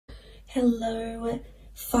Hello,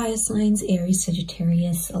 fire signs, Aries,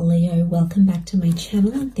 Sagittarius, Leo. Welcome back to my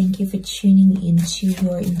channel and thank you for tuning into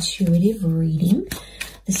your intuitive reading.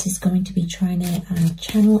 This is going to be trying to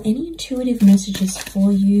channel any intuitive messages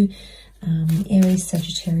for you, Aries,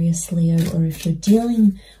 Sagittarius, Leo, or if you're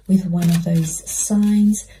dealing with one of those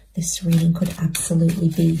signs, this reading could absolutely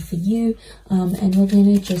be for you. And we're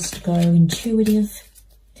going to just go intuitive.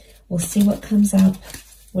 We'll see what comes up.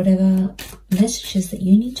 Whatever messages that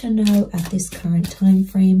you need to know at this current time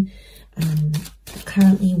frame,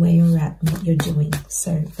 currently where you're at and what you're doing.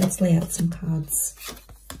 So let's lay out some cards.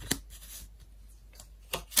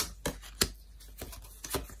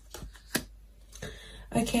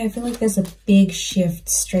 Okay, I feel like there's a big shift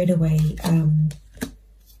straight away.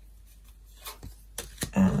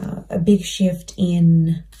 A big shift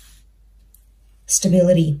in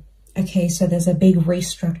stability. Okay, so there's a big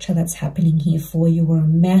restructure that's happening here for you, or a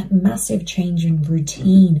massive change in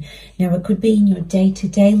routine. Now, it could be in your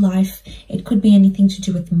day-to-day life. It could be anything to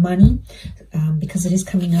do with money, because it is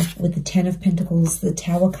coming up with the Ten of Pentacles. The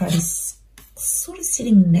Tower card is sort of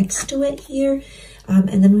sitting next to it here.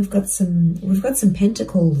 And then we've got some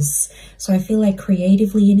pentacles. So I feel like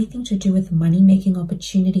creatively, anything to do with money-making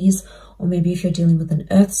opportunities, or maybe if you're dealing with an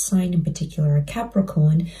earth sign, in particular a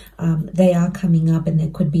Capricorn, they are coming up and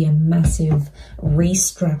there could be a massive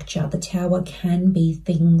restructure. The Tower can be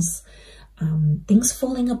things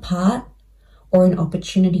falling apart, or an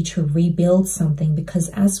opportunity to rebuild something, because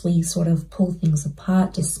as we sort of pull things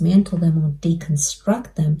apart, dismantle them or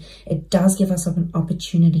deconstruct them, it does give us an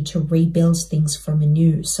opportunity to rebuild things from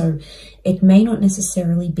anew. So it may not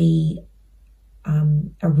necessarily be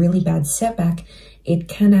a really bad setback. It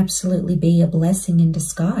can absolutely be a blessing in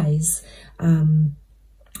disguise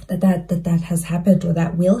that has happened, or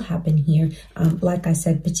that will happen here. Like I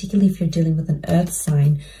said, particularly if you're dealing with an earth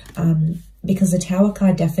sign, because the Tower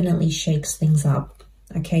card definitely shakes things up,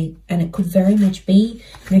 okay? And it could very much be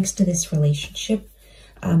next to this relationship.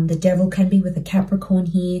 The Devil can be with a Capricorn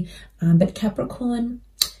here, but Capricorn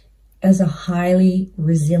is a highly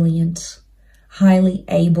resilient, highly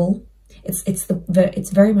able.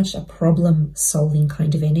 It's very much a problem-solving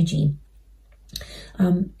kind of energy.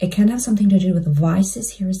 It can have something to do with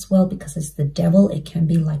vices here as well, because it's the Devil. It can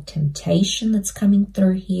be like temptation that's coming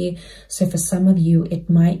through here. So for some of you, it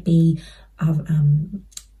might be, I'm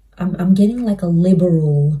getting like a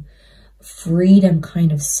liberal freedom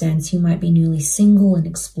kind of sense. You might be newly single and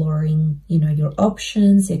exploring, you know, your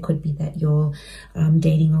options. It could be that you're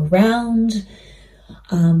dating around.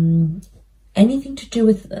 Anything to do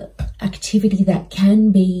with activity that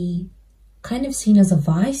can be kind of seen as a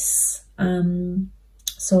vice.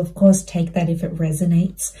 So of course, take that if it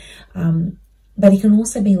resonates. But it can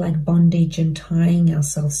also be like bondage and tying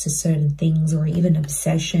ourselves to certain things, or even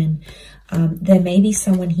obsession. There may be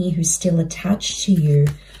someone here who's still attached to you,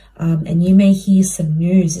 and you may hear some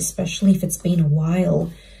news, especially if it's been a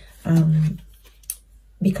while,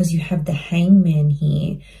 because you have the Hangman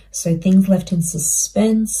here. So things left in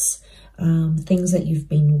suspense, things that you've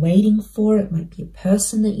been waiting for. It might be a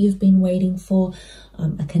person that you've been waiting for,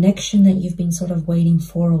 a connection that you've been sort of waiting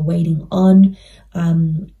for or waiting on.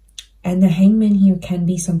 And the Hangman here can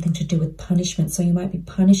be something to do with punishment. So you might be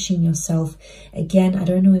punishing yourself. Again, I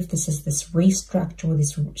don't know if this is this restructure or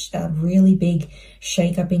this really big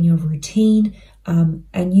shake-up in your routine.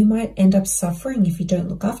 And you might end up suffering if you don't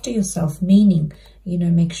look after yourself, meaning, you know,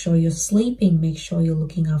 make sure you're sleeping, make sure you're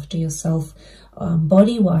looking after yourself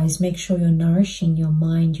body-wise, make sure you're nourishing your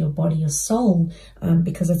mind, your body, your soul,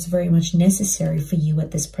 because it's very much necessary for you at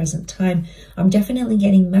this present time. I'm definitely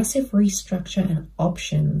getting massive restructure and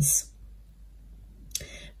options.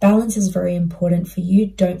 Balance is very important for you.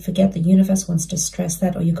 Don't forget, the universe wants to stress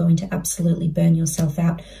that, or you're going to absolutely burn yourself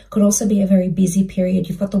out. Could also be a very busy period.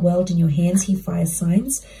 You've got the world in your hands here, fire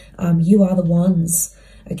signs. You are the ones.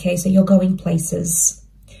 Okay, so you're going places.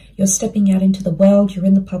 You're stepping out into the world. You're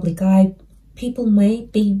in the public eye. People may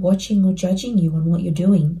be watching or judging you on what you're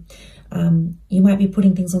doing. You might be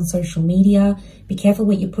putting things on social media. Be careful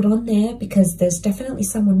what you put on there, because there's definitely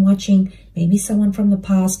someone watching, maybe someone from the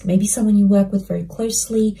past, maybe someone you work with very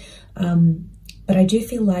closely. But I do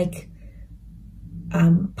feel like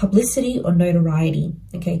publicity or notoriety,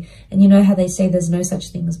 okay? And you know how they say there's no such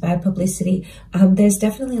thing as bad publicity. There's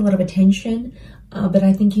definitely a lot of attention, but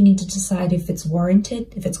I think you need to decide if it's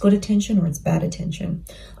warranted, if it's good attention or it's bad attention.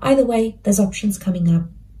 Either way, there's options coming up.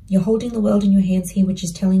 You're holding the world in your hands here, which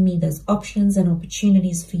is telling me there's options and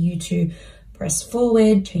opportunities for you to press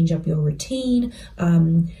forward, change up your routine,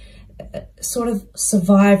 sort of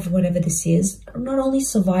survive whatever this is. Not only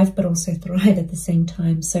survive, but also thrive at the same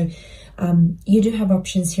time. So you do have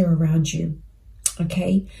options here around you.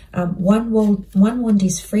 Okay, one wand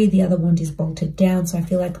is free, the other wand is bolted down. So I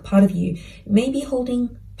feel like part of you may be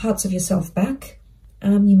holding parts of yourself back.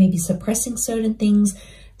 You may be suppressing certain things.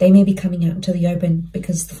 They may be coming out into the open,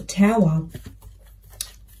 because the Tower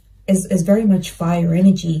is very much fire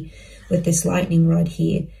energy with this lightning rod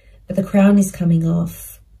here. But the crown is coming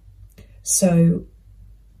off. So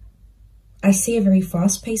I see a very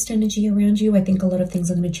fast-paced energy around you. I think a lot of things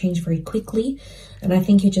are going to change very quickly. And I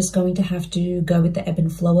think you're just going to have to go with the ebb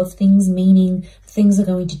and flow of things, meaning things are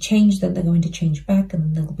going to change, then they're going to change back, and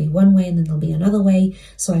then there'll be one way, and then there'll be another way.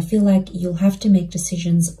 So I feel like you'll have to make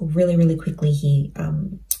decisions really, really quickly here,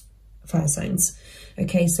 fire signs.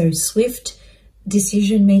 Okay, so swift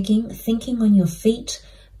decision-making, thinking on your feet.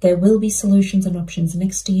 There will be solutions and options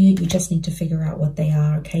next to you. You just need to figure out what they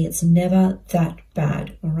are, okay? It's never that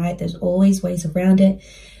bad, all right? There's always ways around it.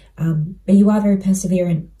 But you are very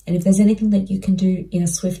perseverant. And if there's anything that you can do in a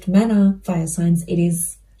swift manner, fire signs, it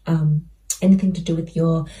is anything to do with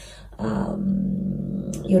your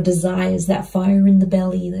desires, that fire in the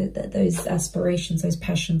belly, those aspirations, those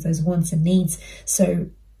passions, those wants and needs. So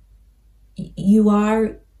you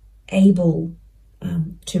are able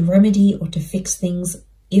to remedy or to fix things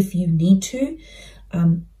if you need to,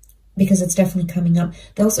 because it's definitely coming up.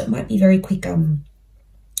 There also might be very quick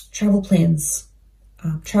travel plans,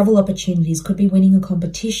 travel opportunities. Could be winning a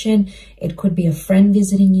competition. It could be a friend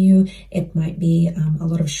visiting you. It might be a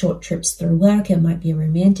lot of short trips through work. It might be a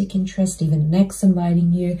romantic interest, even an ex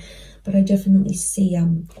inviting you. But I definitely see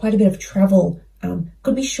quite a bit of travel.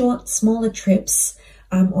 Could be short, smaller trips.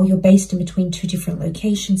 Or you're based in between two different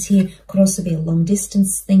locations here. Could also be a long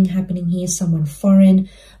distance thing happening here, someone foreign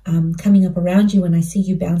coming up around you, and I see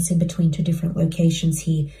you bouncing between two different locations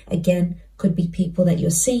here. Again, could be people that you're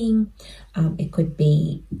seeing. It could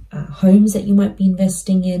be homes that you might be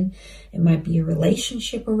investing in. It might be a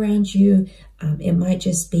relationship around you. It might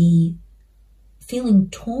just be feeling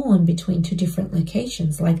torn between two different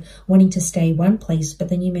locations, like wanting to stay one place, but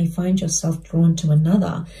then you may find yourself drawn to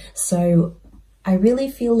another. So I really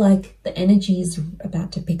feel like the energy is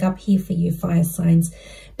about to pick up here for you, fire signs,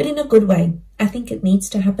 but in a good way. I think it needs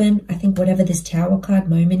to happen. I think whatever this Tower card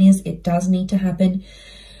moment is, it does need to happen.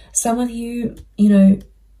 Some of you, you know,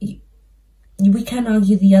 we can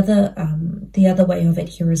argue the other way of it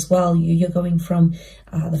here as well. You're going from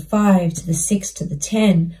the 5 to the 6 to the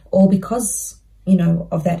 10, all because, you know,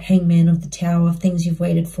 of that Hangman of the Tower, of things you've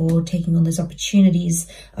waited for, taking on those opportunities,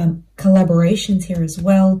 collaborations here as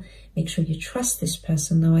well. Make sure you trust this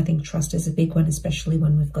person, though. I think trust is a big one, especially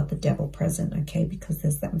when we've got the Devil present, okay? Because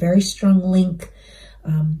there's that very strong link,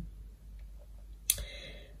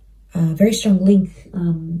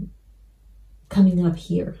 coming up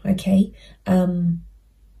here, okay?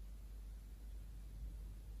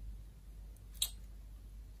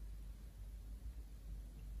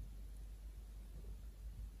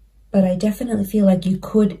 But I definitely feel like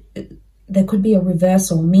there could be a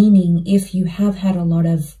reversal, meaning if you have had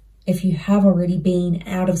if you have already been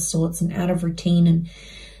out of sorts and out of routine and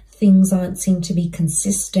things seem to be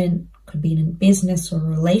consistent, could be in a business or a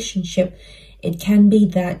relationship, it can be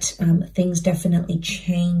that things definitely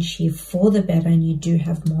change here for the better, and you do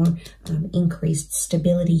have more increased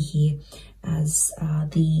stability here, as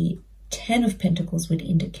the 10 of Pentacles would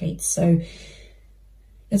indicate. So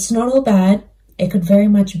it's not all bad. It could very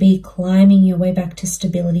much be climbing your way back to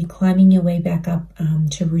stability, climbing your way back up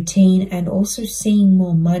to routine, and also seeing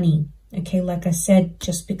more money. Okay, like I said,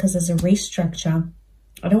 just because there's a restructure,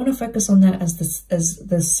 I don't want to focus on that as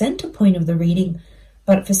the center point of the reading,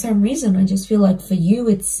 but for some reason, I just feel like for you,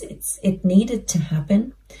 it needed to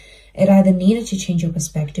happen. It either needed to change your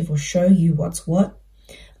perspective or show you what's what,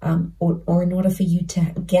 or in order for you to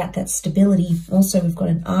get that stability. Also, we've got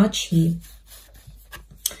an arch here.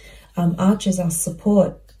 Arch is our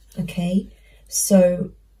support, okay?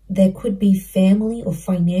 So there could be family or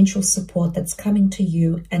financial support that's coming to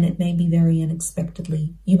you, and it may be very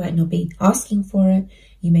unexpectedly. You might not be asking for it.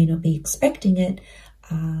 You may not be expecting it,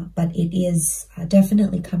 but it is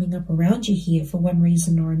definitely coming up around you here for one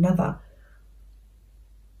reason or another.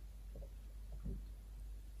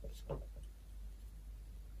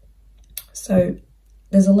 So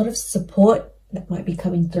there's a lot of support that might be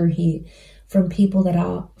coming through here from people that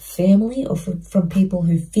are family, or from people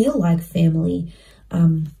who feel like family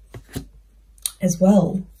as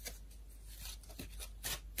well.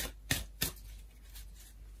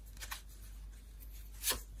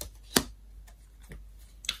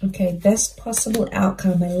 Okay, best possible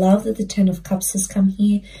outcome. I love that the Ten of Cups has come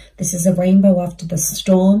here. This is a rainbow after the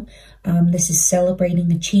storm. This is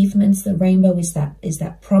celebrating achievements. The rainbow is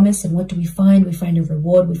that promise. And what do we find? We find a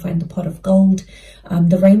reward. We find the pot of gold.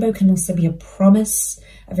 The rainbow can also be a promise,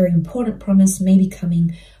 a very important promise, maybe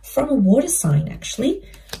coming from a water sign, actually.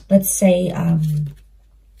 Let's say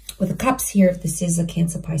with the cups here, if this is a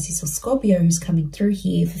Cancer, Pisces, or Scorpio who's coming through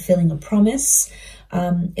here, fulfilling a promise.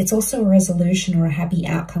 It's also a resolution or a happy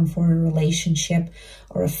outcome for a relationship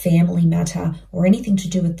or a family matter or anything to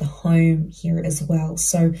do with the home here as well.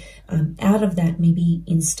 So out of that, maybe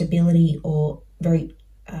instability or very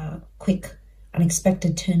quick,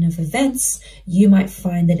 unexpected turn of events, you might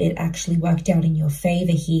find that it actually worked out in your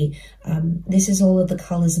favor here. This is all of the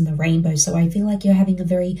colors in the rainbow. So I feel like you're having a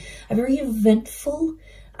very eventful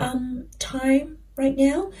time right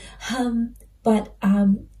now.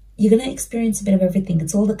 You're going to experience a bit of everything.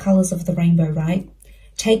 It's all the colors of the rainbow, right?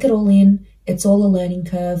 Take it all in. It's all a learning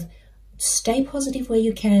curve. Stay positive where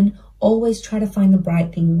you can. Always try to find the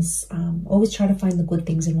bright things. Always try to find the good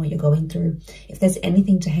things in what you're going through. If there's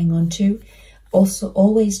anything to hang on to, also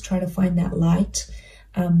always try to find that light.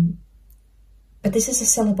 But this is a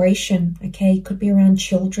celebration, okay? It could be around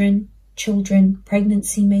children,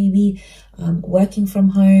 pregnancy maybe, working from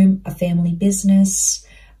home, a family business,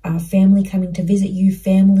 family coming to visit you,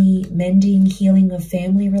 family mending, healing of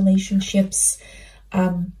family relationships.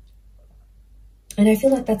 And I feel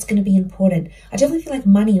like that's going to be important. I definitely feel like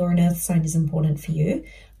money or an earth sign is important for you,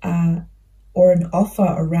 or an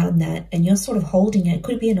offer around that, and you're sort of holding it. It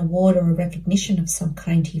could be an award or a recognition of some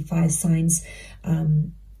kind here, fire signs.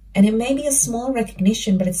 And it may be a small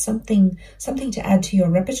recognition, but it's something to add to your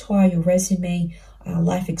repertoire, your resume,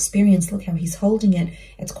 life experience. Look how he's holding it.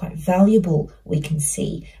 It's quite valuable, we can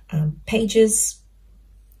see. Pages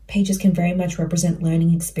can very much represent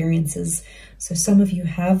learning experiences. So some of you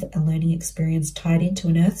have a learning experience tied into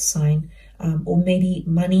an earth sign, or maybe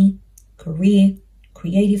money, career,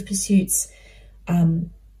 creative pursuits.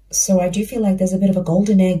 So I do feel like there's a bit of a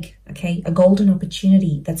golden egg, okay? A golden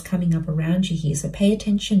opportunity that's coming up around you here. So pay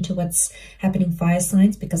attention to what's happening, fire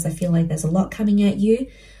signs, because I feel like there's a lot coming at you.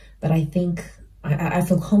 But I think I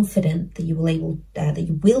feel confident that you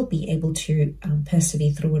will be able to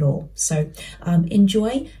persevere through it all. So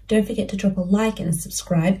enjoy. Don't forget to drop a like and a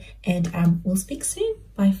subscribe, and we'll speak soon.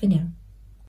 Bye for now.